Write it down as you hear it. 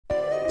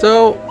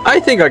So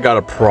I think I got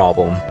a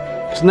problem.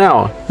 So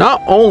now,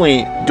 not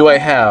only do I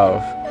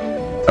have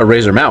a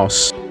Razer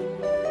mouse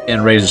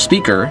and Razer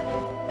speaker,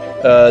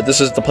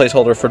 this is the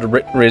placeholder for the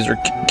Razer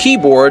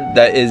keyboard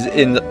that is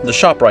in the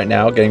shop right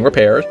now getting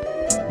repaired.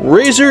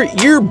 Razer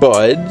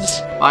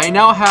earbuds. I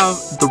now have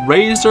the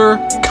Razer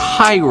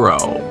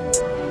Cairo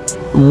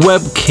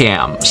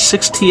webcam,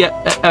 60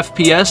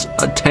 FPS,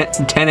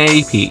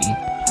 1080p.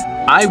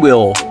 I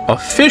will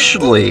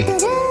officially,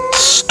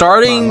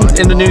 starting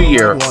in the new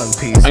year,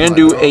 I'm gonna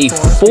do a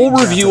full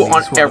review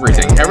on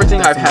everything.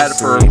 Everything I've had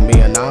for, at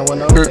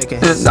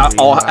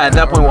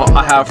that point,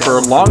 I'll have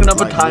for long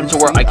enough a time to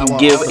where I can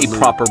give a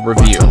proper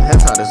review.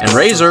 And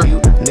Razer,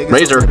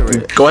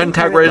 go ahead and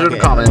tag Razer in the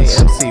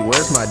comments.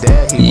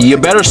 You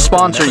better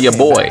sponsor your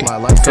boy,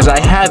 because I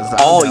have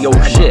all your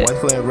shit.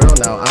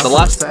 The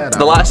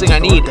last thing I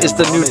need is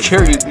the new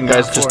chair you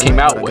guys just came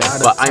out with,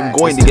 but I'm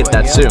going to get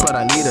that soon.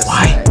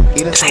 Why?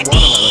 Because I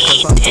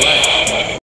need it.